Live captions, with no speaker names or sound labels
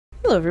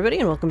Hello everybody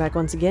and welcome back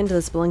once again to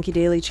the Spelunky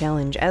Daily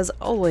Challenge. As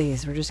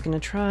always, we're just gonna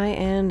try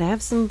and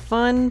have some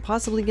fun,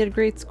 possibly get a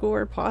great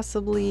score,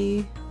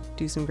 possibly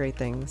do some great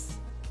things.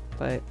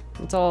 But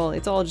it's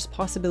all just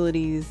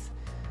possibilities.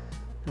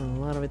 And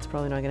a lot of it's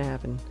probably not gonna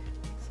happen.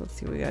 So let's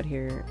see what we got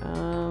here.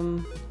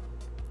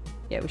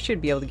 Yeah, we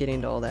should be able to get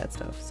into all that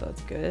stuff, so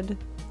that's good.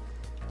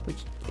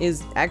 Which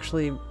is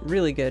actually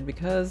really good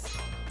because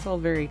it's all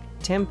very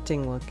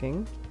tempting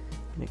looking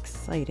and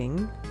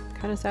exciting.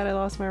 Kinda sad I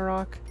lost my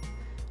rock.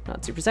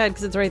 Not super sad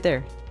because it's right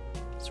there.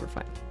 So we're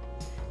fine.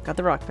 Got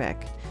the rock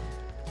back.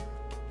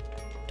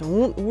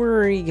 Don't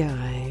worry,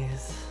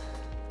 guys.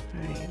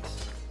 Alright.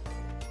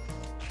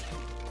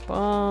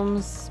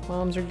 Bombs.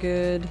 Bombs are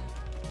good.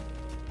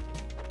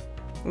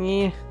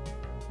 Yeah.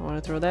 I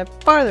want to throw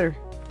that farther.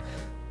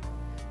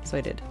 So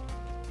I did.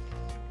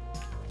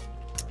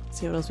 Let's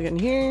see what else we got in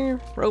here.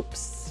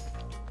 Ropes.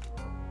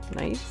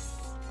 Nice.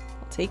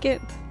 I'll take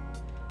it.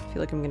 I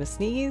feel like I'm gonna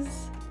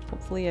sneeze.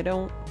 Hopefully I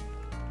don't.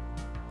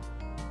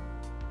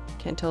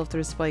 Can't tell if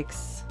there's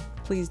spikes.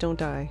 Please don't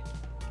die.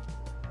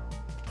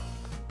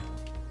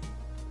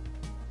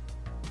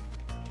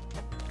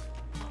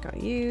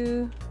 Got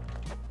you.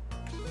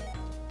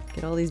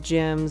 Get all these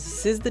gems.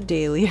 This is the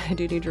daily. I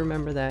do need to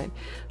remember that.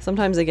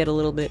 Sometimes I get a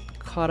little bit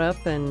caught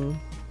up and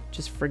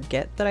just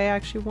forget that I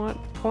actually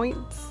want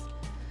points.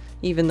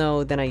 Even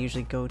though then I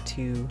usually go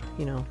to,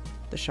 you know,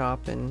 the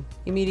shop and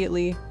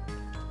immediately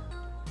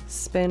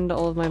spend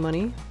all of my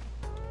money.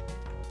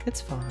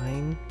 It's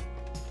fine.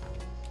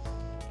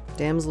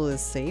 Damsel is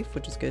safe,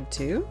 which is good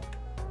too.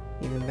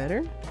 Even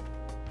better.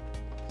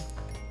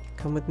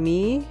 Come with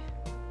me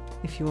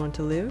if you want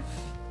to live.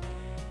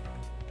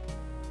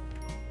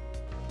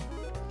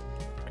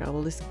 Grab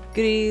all these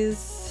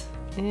goodies.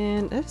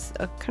 And that's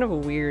a kind of a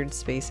weird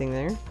spacing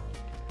there.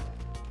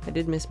 I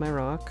did miss my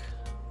rock.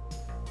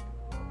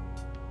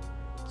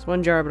 It's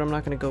one jar, but I'm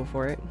not going to go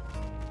for it.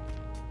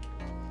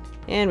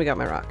 And we got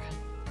my rock.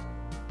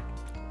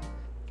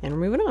 And we're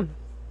moving on.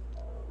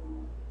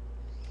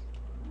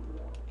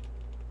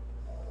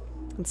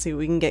 Let's see what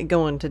we can get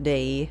going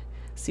today.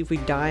 See if we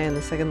die on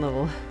the second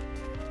level.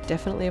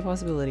 Definitely a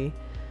possibility.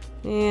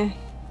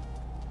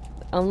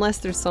 Unless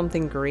there's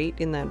something great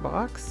in that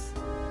box.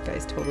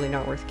 Guy's totally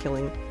not worth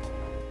killing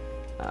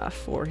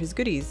for his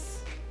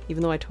goodies.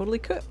 Even though I totally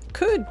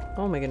could.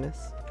 Oh my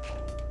goodness.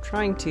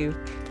 Trying to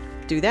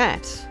do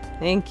that.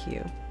 Thank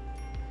you.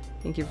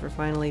 Thank you for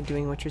finally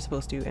doing what you're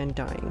supposed to and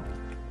dying.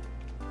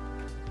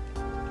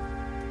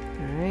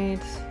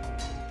 Alright.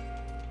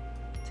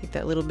 Take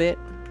that little bit.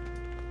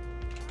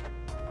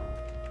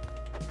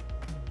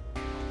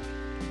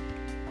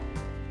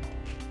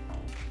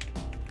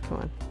 Come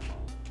on.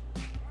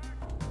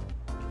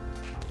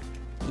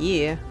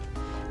 Yeah.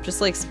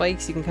 Just like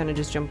spikes, you can kind of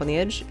just jump on the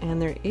edge, and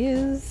there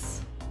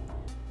is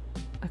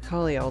a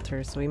Kali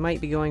altar, so we might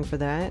be going for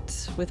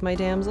that with my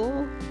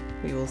damsel.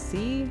 We will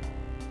see.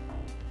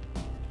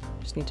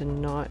 Just need to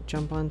not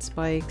jump on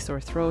spikes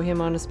or throw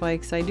him onto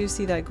spikes. I do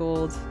see that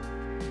gold.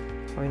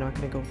 Probably not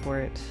going to go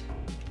for it.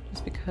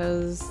 Just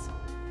because...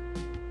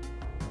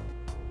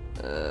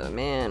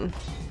 man.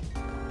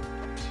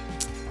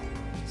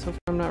 So far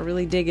I'm not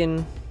really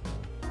digging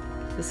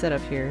the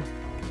setup here.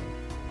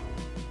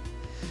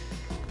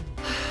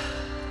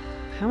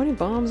 How many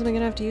bombs am I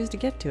gonna have to use to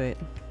get to it?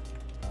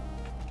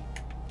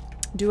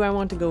 Do I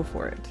want to go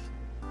for it?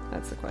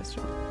 That's the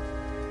question.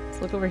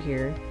 Let's look over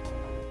here.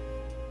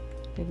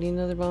 I need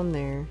another bomb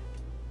there.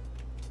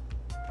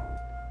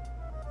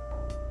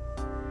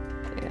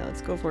 Yeah,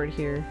 let's go for it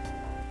here.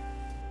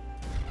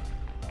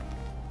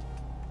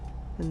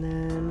 And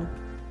then...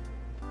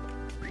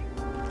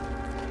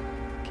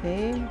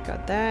 okay,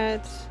 got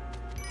that.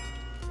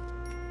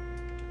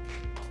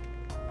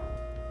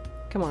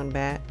 Come on,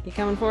 bat. You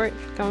coming for it?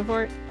 Coming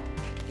for it?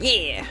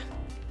 Yeah!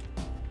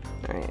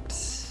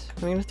 Alright.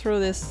 I'm gonna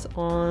throw this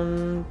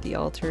on the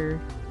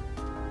altar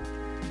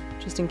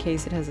just in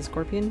case it has a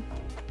scorpion.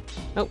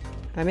 Oh,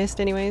 I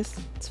missed anyways.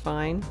 It's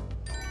fine.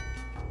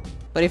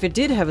 But if it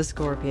did have a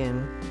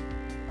scorpion,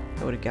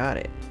 I would have got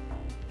it.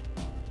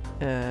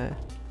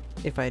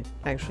 If I'd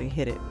actually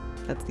hit it.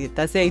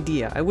 That's the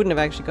idea. I wouldn't have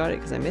actually got it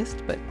because I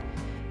missed, but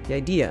the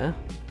idea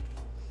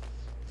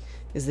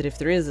is that if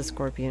there is a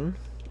scorpion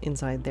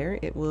inside there,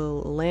 it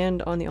will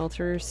land on the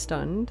altar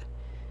stunned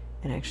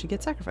and actually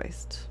get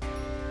sacrificed.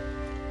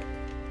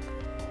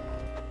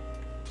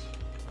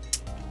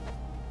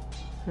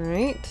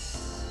 Alright.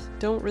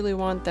 Don't really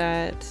want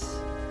that.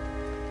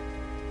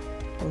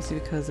 Mostly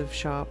because of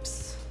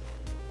shops.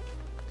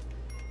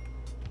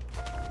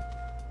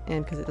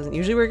 And because it doesn't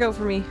usually work out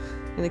for me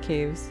in the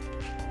caves.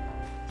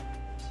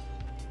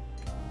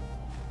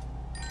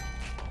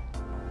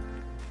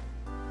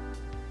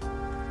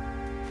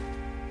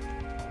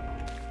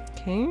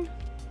 Okay.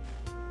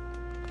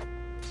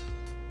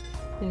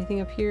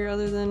 Anything up here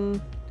other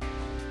than...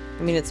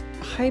 I mean, it's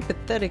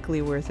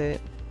hypothetically worth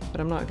it,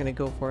 but I'm not gonna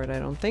go for it, I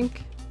don't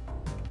think.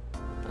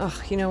 Ugh,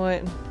 you know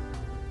what?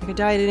 I could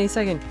die at any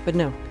second, but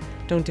no,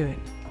 don't do it.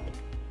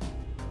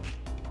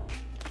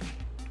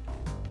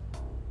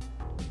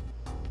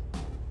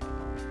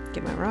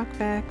 Get my rock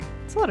back.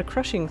 It's a lot of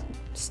crushing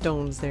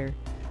stones there.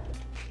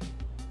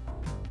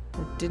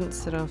 It didn't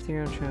set off the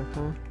arrow trap,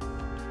 huh?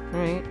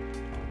 Alright.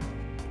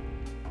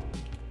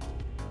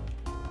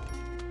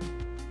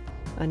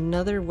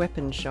 Another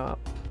weapon shop.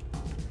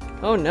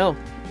 Oh no.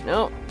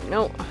 No.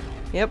 No.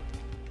 Yep.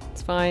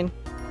 It's fine.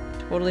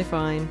 Totally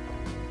fine.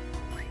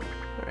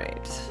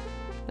 Alright.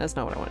 That's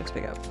not what I wanted to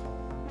pick up.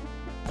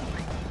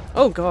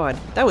 Oh god.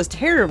 That was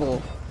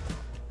terrible!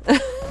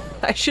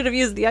 I should have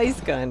used the ice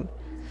gun.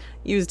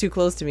 He was too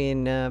close to me,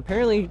 and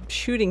apparently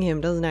shooting him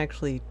doesn't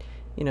actually,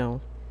 you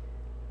know,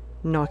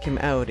 knock him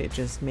out. It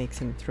just makes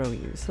him throw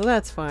you. So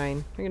that's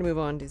fine. We're gonna move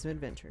on to some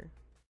adventure.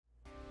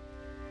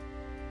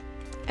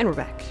 And we're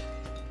back.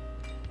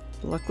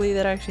 Luckily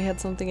that actually had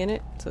something in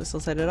it, so I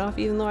still set it off,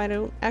 even though I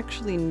don't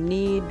actually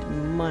need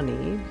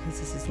money, because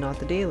this is not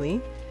the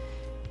daily.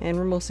 And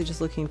we're mostly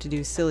just looking to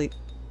do silly...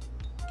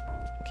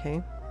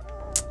 Okay.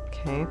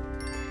 Okay.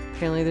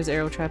 Apparently there's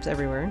arrow traps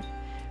everywhere.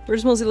 We're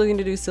just mostly looking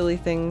to do silly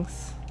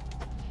things.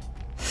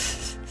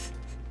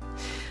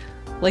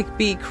 Like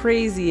be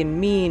crazy and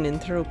mean and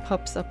throw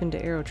pups up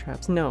into arrow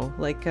traps. No,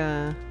 like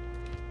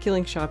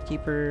killing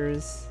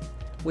shopkeepers,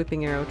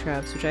 whipping arrow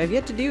traps, which I have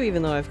yet to do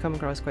even though I've come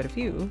across quite a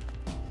few.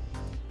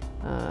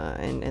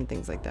 And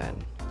things like that.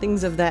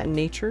 Things of that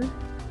nature.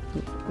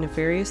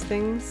 Nefarious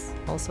things.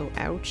 Also,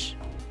 ouch.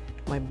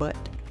 My butt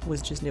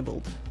was just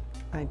nibbled.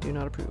 I do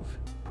not approve.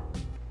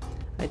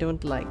 I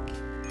don't like.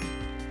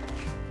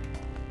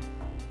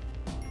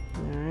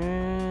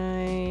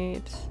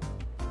 Alright.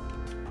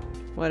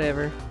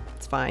 Whatever.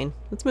 It's fine.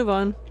 Let's move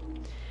on.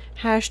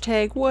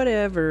 Hashtag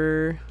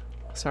whatever.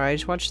 Sorry, I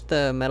just watched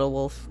the Metal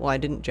Wolf. Well, I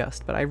didn't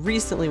just, but I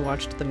recently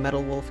watched the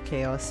Metal Wolf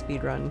Chaos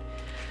speedrun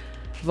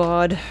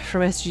VOD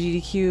from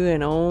SGDQ,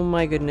 and oh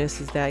my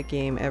goodness, is that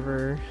game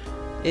ever...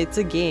 It's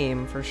a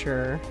game, for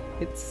sure.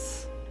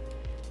 It's...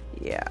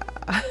 yeah.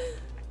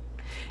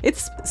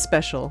 It's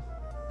special.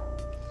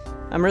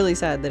 I'm really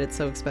sad that it's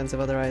so expensive,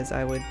 otherwise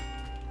I would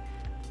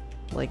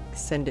like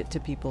send it to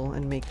people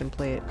and make them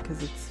play it,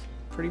 because it's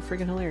pretty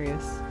friggin'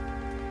 hilarious.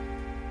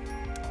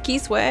 Key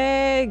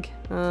swag!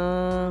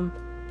 Nope,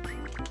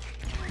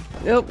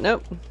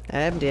 nope.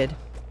 I'm dead.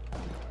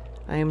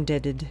 I am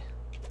deaded.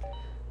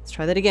 Let's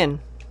try that again.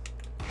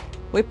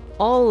 Whip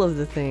all of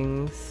the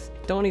things.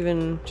 Don't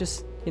even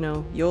just, you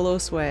know, YOLO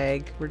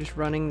swag. We're just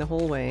running the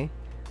whole way.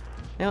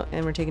 Oh,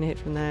 and we're taking a hit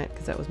from that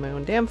because that was my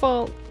own damn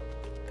fault.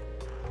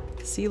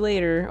 See you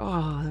later. Oh,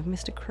 I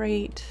missed a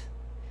crate.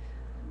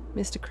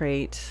 Missed a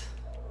crate.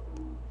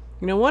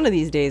 You know, one of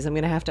these days I'm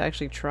gonna have to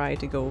actually try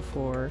to go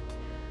for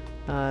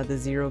the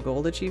 0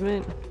 gold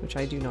achievement, which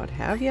I do not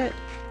have yet.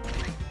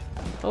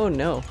 Oh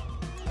no.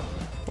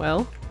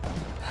 Well,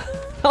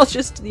 I'll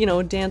just, you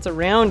know, dance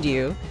around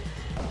you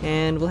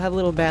and we'll have a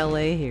little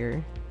ballet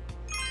here.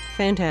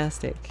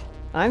 Fantastic.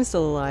 I'm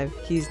still alive.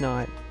 He's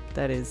not.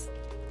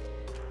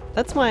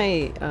 That's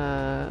my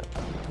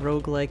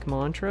roguelike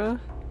mantra.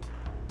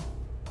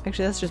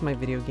 Actually, that's just my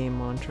video game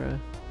mantra.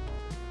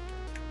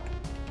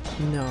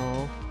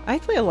 No. I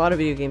play a lot of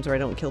video games where I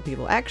don't kill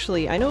people.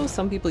 Actually, I know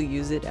some people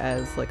use it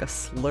as like a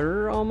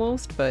slur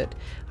almost, but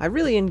I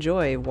really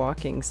enjoy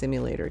walking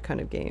simulator kind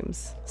of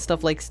games.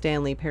 Stuff like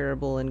Stanley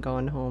Parable and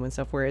Gone Home and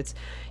stuff where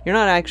you're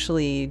not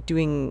actually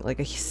doing like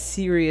a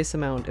serious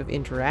amount of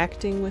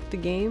interacting with the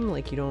game.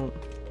 Like you don't...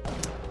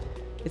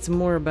 It's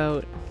more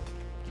about...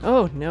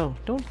 Oh no,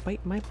 don't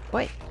bite my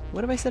butt.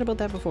 What have I said about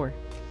that before?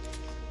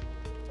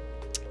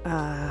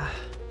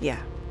 Yeah.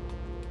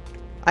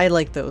 I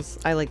like those.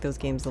 I like those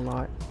games a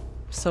lot.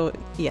 So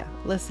yeah,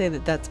 let's say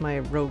that that's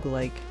my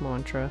roguelike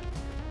mantra.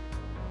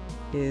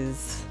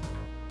 Is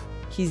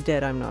he's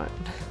dead, I'm not.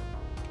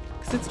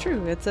 Because it's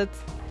true.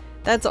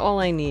 That's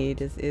all I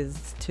need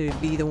is to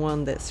be the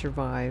one that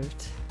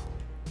survived.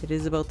 It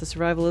is about the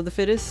survival of the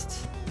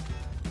fittest.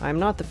 I'm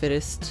not the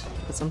fittest,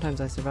 but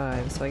sometimes I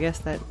survive. So I guess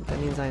that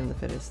means I'm the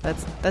fittest.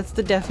 That's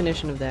the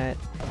definition of that.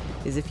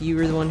 Is if you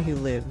are the one who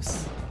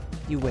lives,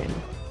 you win.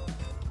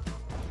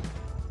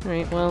 All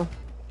right. Well.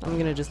 I'm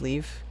gonna just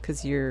leave,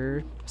 because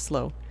you're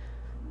slow.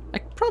 I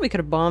probably could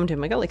have bombed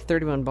him. I got like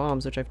 31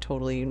 bombs, which I've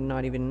totally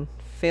not even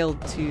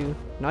failed to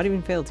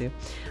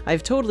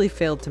I've totally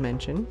failed to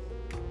mention.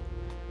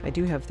 I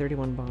do have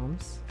 31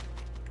 bombs,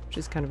 which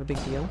is kind of a big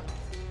deal.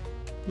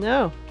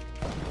 No!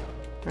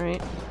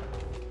 Alright.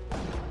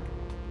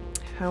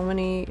 How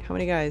many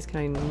guys can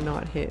I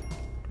not hit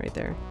right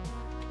there?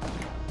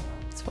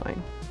 It's fine.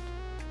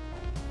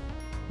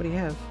 What do you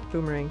have?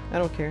 Boomerang. I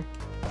don't care.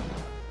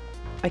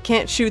 I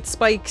can't shoot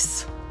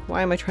spikes!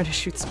 Why am I trying to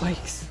shoot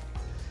spikes?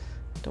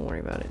 Don't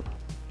worry about it.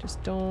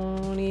 Just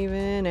don't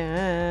even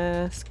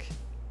ask.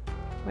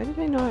 Why did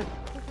I not?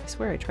 I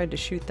swear I tried to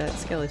shoot that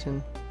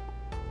skeleton.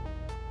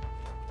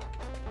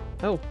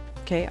 Oh,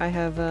 okay, I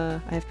have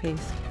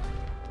paste.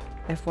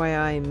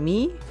 FYI,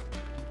 me?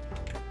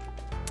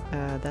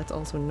 That's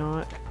also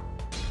not.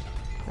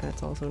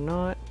 That's also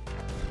not.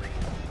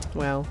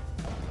 Well.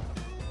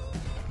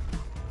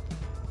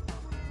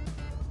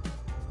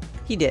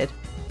 He did.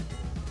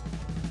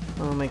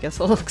 I guess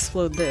I'll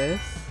explode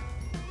this.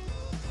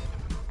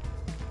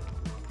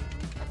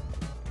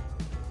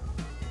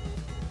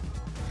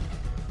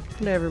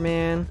 Whatever,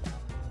 man.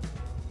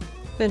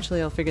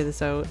 Eventually I'll figure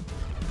this out.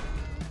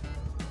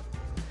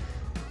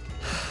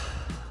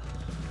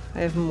 I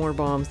have more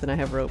bombs than I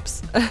have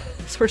ropes.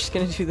 So we're just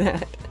gonna do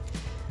that.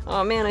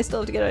 Oh man, I still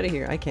have to get out of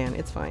here. I can,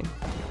 it's fine.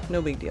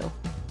 No big deal.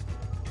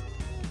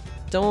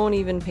 Don't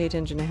even pay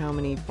attention to how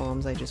many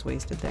bombs I just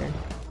wasted there.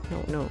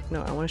 No, no,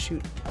 no, I want to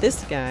shoot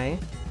this guy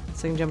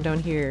so I can jump down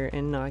here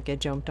and not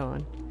get jumped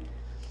on.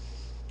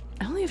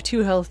 I only have 2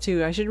 health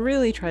too. I should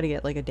really try to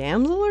get like a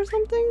damsel or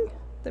something.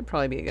 That'd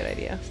probably be a good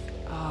idea.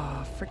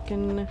 Oh,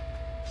 frickin'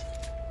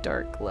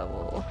 dark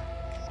level.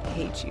 I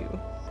hate you.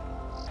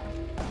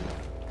 I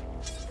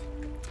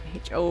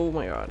hate you. Oh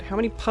my god. How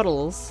many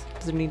puddles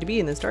does there need to be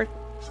in this dark?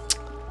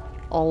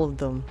 All of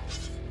them.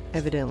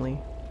 Evidently.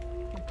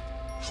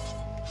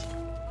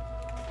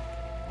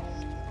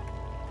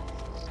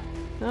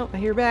 Oh, I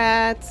hear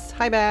bats.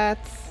 Hi,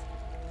 bats.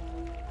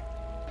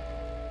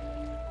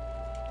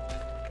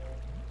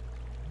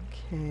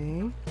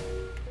 Okay.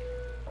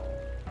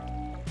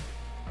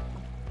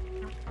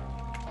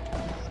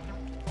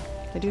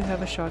 I do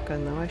have a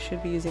shotgun though. I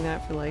should be using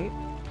that for light.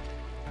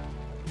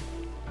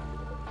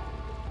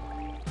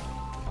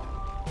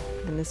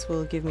 And this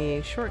will give me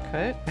a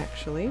shortcut,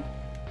 actually.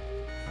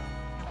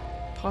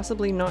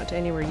 Possibly not to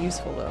anywhere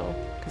useful though,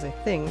 because I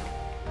think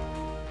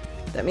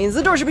that means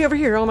the door should be over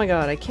here. Oh my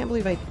god, I can't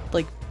believe I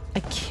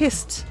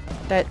kissed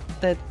the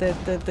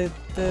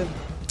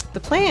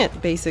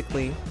plant,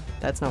 basically.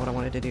 That's not what I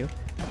wanted to do.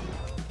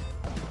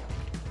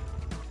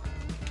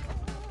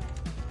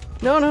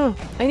 No, no,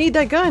 I need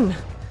that gun.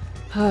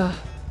 Oh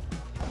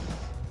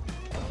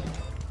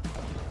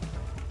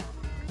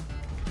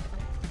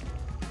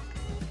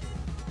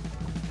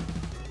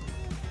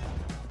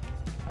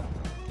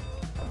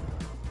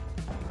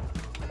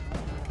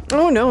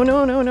no,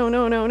 no, no, no,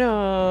 no, no,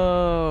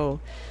 no.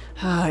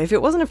 If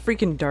it wasn't a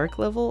freaking dark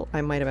level,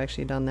 I might have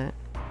actually done that.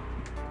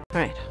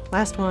 Alright,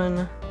 last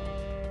one.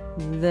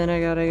 Then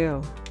I gotta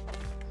go.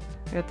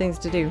 I got things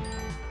to do.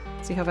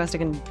 See how fast I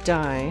can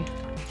die.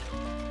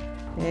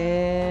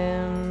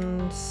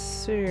 And...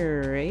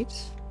 right.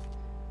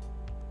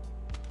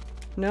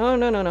 No,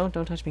 no, no, no,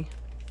 don't touch me.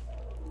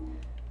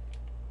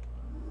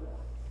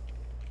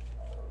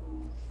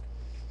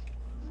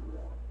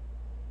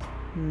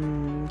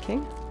 Okay.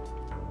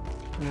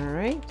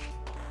 Alright.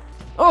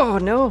 Oh,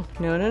 no!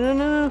 No, no, no,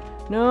 no,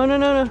 no, no, no,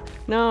 no, no,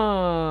 no!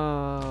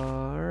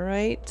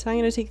 Alright, I'm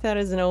gonna take that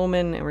as an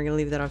omen, and we're gonna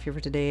leave that off here for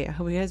today. I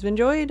hope you guys have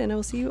enjoyed, and I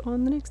will see you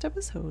on the next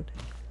episode.